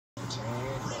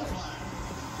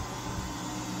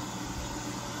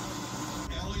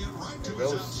There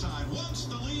goes.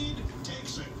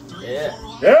 Yeah.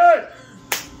 Good.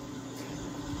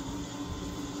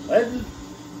 Legend.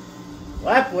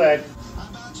 Lap leg.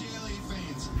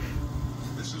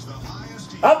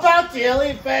 How about you,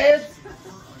 Elliott fans?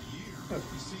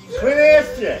 Quit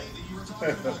asking.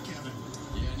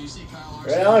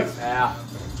 Right, Alex? Yeah.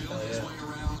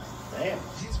 Damn.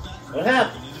 What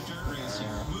happened?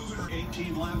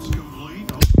 18 laps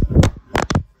complete.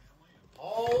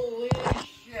 Holy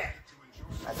shit.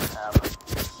 That just happened.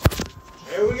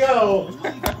 Here we go.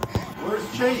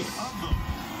 Where's Chase?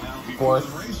 Fourth.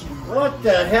 What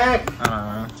the heck? I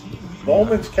don't know.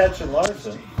 Bowman's catching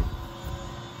Larson.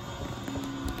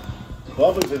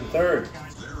 Bubba's in third.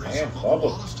 Damn,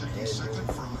 Bubba.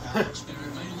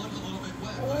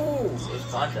 Ooh, there's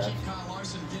contact.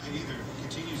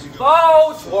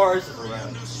 Oh, Suarez is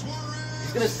around.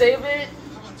 He's gonna save it.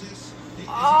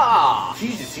 Ah!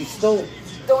 Jesus, he's still...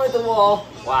 Don't hit the wall.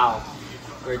 Wow.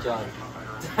 Great job.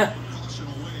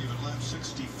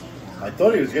 I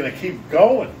thought he was going to keep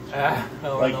going.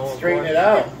 Like, straighten it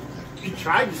out. He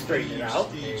tried to straighten it out.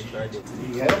 Yeah, he tried to. Did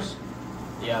he hit him?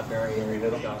 Yeah, Barry Barry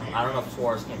hit him. I don't know if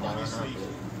Suarez came down or not,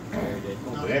 but Barry did.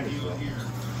 Oh, damage, though.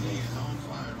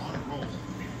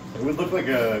 It would look like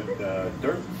a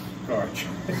dirt car.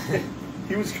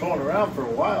 He was going around for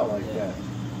a while like that.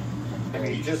 I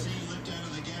mean, he just...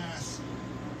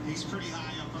 He's pretty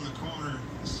high up on the corner.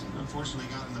 Unfortunately,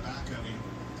 got in the back of him.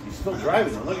 He's still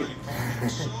driving. Look at him.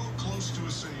 So close to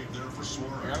a save there for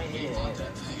Suarez. I mean, he didn't hit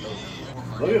that.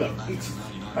 Look at him.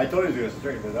 I thought he was going to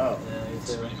straighten it out. Yeah, me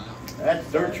too.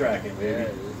 That's dirt tracking, Yeah, baby.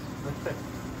 it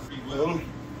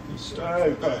is. I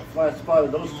got a flat spot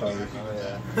of those tires. Oh,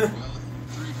 yeah.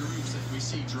 Three grooves that we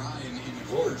see dry in the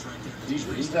corners right there.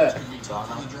 Who's that?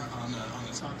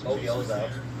 Oh, yellow's out.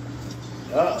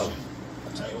 Uh-oh.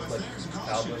 That looks like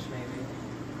Kyle Busch, maybe.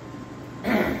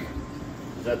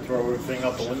 Does that throw everything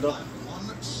out the window?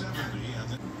 170. And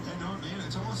man,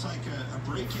 it's almost like a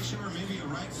brake issue or maybe a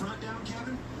right front down,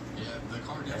 Kevin. Yeah, the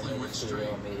car definitely went straight.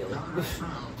 Immediately. Not right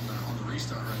front on the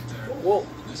restart right there. Whoa.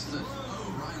 This is it. Oh,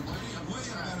 Ryan way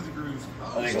out of the groove.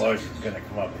 I think Larson's going to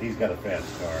come up. He's got a fast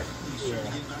car. Yeah.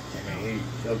 I mean,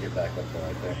 he'll get back up there,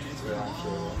 I think. Yeah, I'm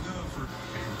sure.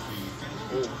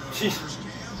 Oh, jeez.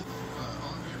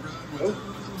 Oh.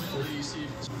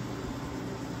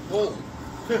 Whoa.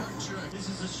 This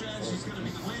is a strategy that's going to be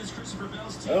the Lance Christopher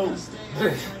Bell's team. Oh.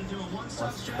 Trying to do a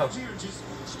one-stop strategy or just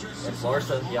straight It's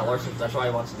Larson. Yeah, Larson. That's why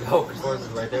he wants to go, because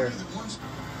Larson's right there.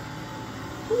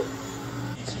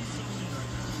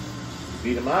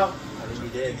 Beat him out. I think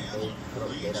he did. They put up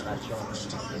a gate on that show.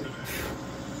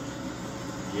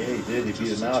 Yeah, he did. He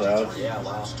beat him out, Alex. Yeah,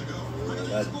 wow.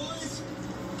 Yeah,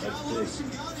 that's big.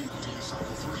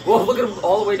 Whoa, look at him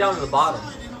all the way down to the bottom.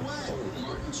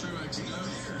 Martin Truex knows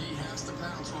he has to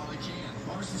pounce while he can.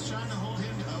 Larson's trying to hold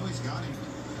him. Oh, he's got him.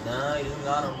 No, he didn't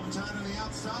got him. All the time on the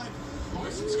outside.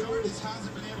 Larson's car just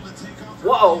hasn't been able to take off.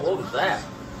 Whoa, what was that?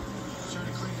 Trying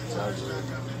to clean the tires back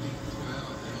up, didn't he?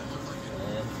 Well, it looked like it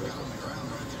got on the ground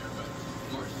right there, but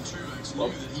Martin Truex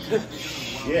knew that he had to go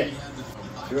Shit. he had the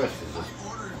Truex is just... I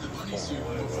ordered the bunny suit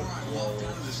before I walked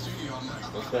into the studio. I'm like,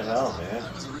 What the hell, man? that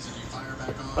was a risk. You fire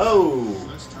back on. Oh!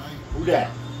 That's tight. Who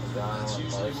that? That's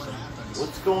usually what happens.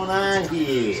 What's going on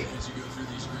here? As you go through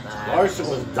these great Nah, Larson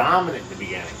was dominant in the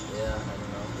beginning. Yeah, I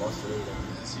don't know. Lost the lead.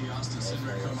 see Austin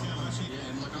Cindric come up. Yeah,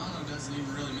 and Logano doesn't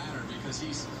even really matter because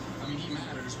he's, I mean, he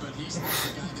matters, but he's not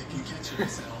the guy that can catch it.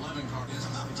 It's that 11 car.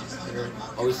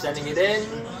 Oh, he's sending it in.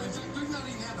 We've not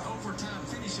even had the overtime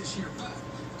finish this year, but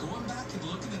going back and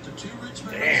looking at the two rich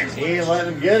men. Damn, he ain't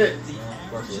letting him get it. Yeah,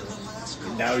 of course he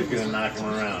is. Now he's going to knock him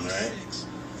around, right?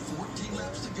 14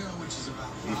 laps to go, which is about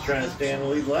He's trying to stay in the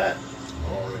lead lap.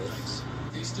 Yeah, he is.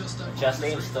 He's still stuck.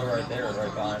 Chastain's still right there,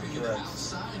 right behind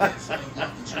Truex.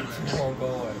 He won't go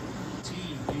away.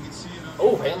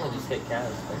 Oh, Hamlin just hit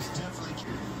Kaz.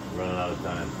 Running out of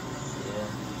time. Yeah.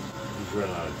 He's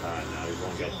running out of time now. He's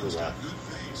only got 2 laps.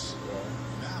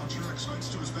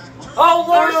 Oh,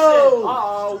 Larson! Oh!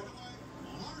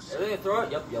 Uh-oh. Are they gonna throw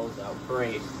it? Yep, yellow's out.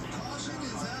 Great.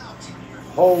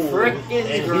 Holy. Frickin'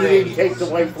 And great. he didn't take the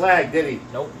white flag, did he?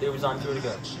 Nope, it was on 2 to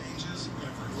go.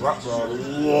 Ruh-roh.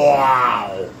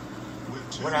 Wow.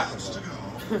 What happened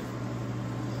there?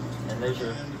 And there's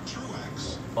your...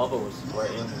 Bubba was right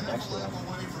in next to him.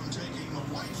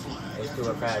 Those two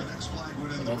have had an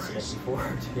incident before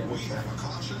together.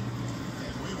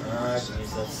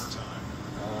 Jesus.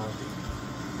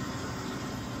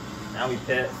 Now we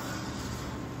pit.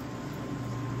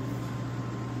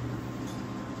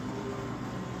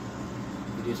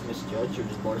 Did you just misjudge or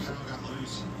just Larson?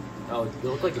 Oh, it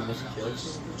looked like a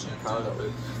misjudge. Kyle got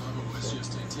loose.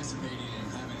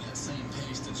 that same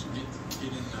pace to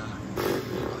get in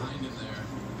behind him there,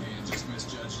 and just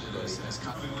misjudged it as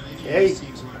Hey,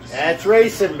 that's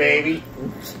racing, baby.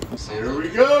 Here we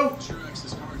go.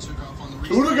 Truex's car took off on the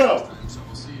Two to go. so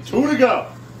we'll see if Two to go.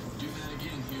 do that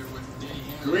again here with Denny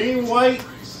Hamlin. Green, white,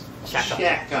 Checker.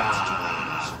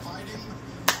 checker.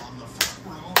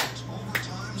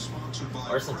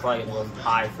 Larson's probably gonna go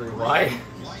high 3 wide.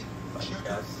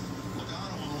 Yes.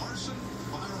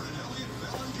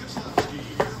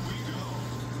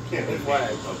 Can't Big leave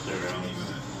flag. up there, Alan.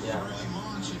 Yeah.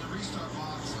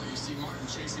 So you see Martin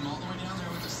chase him all the way down there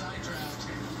with the side draft,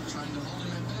 trying to hold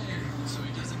him at bay so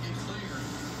he doesn't get clear.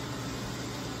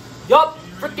 Yup!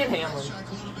 Frickin' Hamlin.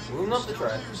 Moving up the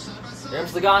track.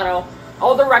 There's Logano.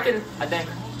 Oh, they're wrecking, I think.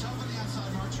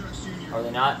 Are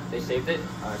they not? They saved it?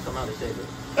 Alright, somehow they saved it.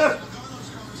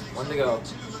 One to go.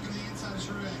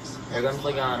 Here comes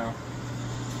Logano.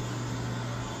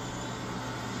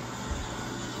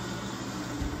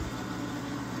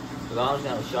 Logano's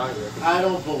gonna have a shot here. I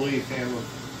don't believe Hamlin.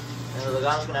 And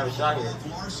Logano's gonna have a shot here.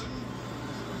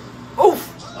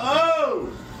 Oof! Oh!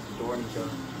 Dooring each other.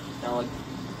 Now like.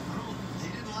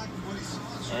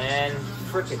 And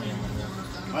frickin'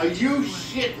 Hamlin. Are you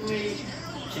shitting me?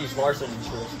 Jeez, Larson and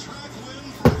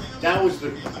Truex. That was the.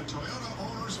 You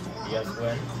guys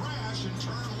win.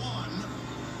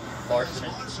 Larson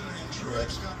and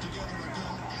Truex.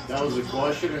 That was a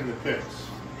caution in the pits.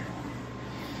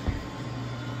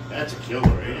 That's a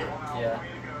killer, ain't it? Yeah.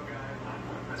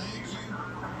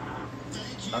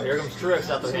 Oh, here comes Truex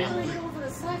out there. Hamlin. Over a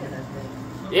second, I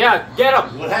think. Yeah, get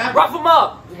him! What happened? Rough him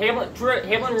up! Hamlin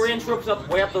ran Truex up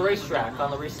way up the racetrack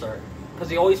on the restart. Because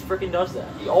he always freaking does that.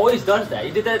 He always does that.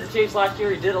 He did that at Chase last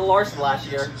year. He did it at Larson last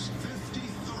year.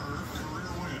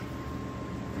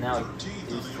 Now he's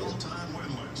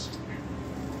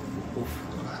oof.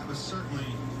 That was certainly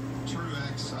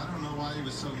Truex. I don't know why he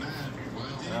was so mad. Well,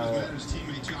 he was mad at his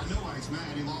teammate too. I know why he's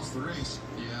mad. He lost the race.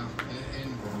 Yeah,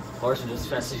 and Larson just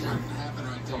fences him what happened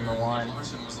right there. from the line.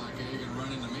 Larson was like, "Hey, you're gonna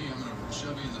run into me. I'm gonna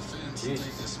shove you in the fence and Jeez.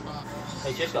 take this spot."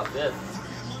 Hey, Chase got 5th.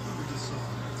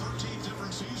 13th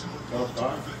different season with Oh,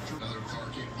 fine. Another car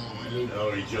capable win.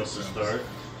 Oh, he just to start.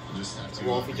 Just have to.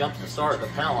 Well, if he jumps to start, they'll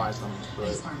penalize him.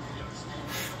 But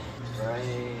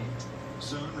right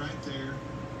zone right there.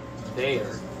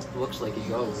 there, looks like he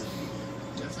goes.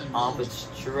 Definitely If it's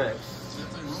Truex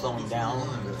slowing down.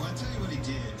 Well, I tell you what he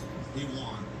did. He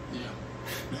won. Yeah.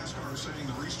 NASCAR is saying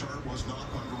the restart was not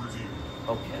under review.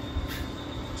 Okay.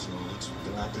 So let's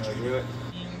They're not gonna do it.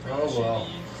 Oh well.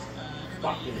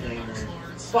 Fucking Hamlin.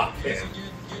 Fuck him.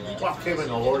 Fuck him and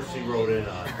the horse he rode in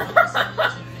on.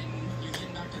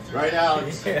 Right,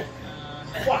 Alex? Yeah.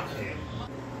 Fuck him.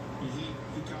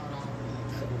 he got off.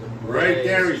 Right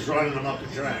there, he's running him up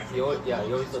the track. He always, yeah,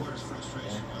 he always looks. Where's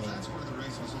frustration? Yeah, That's where the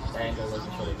race was lost. angle like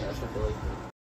each other. That's what they like.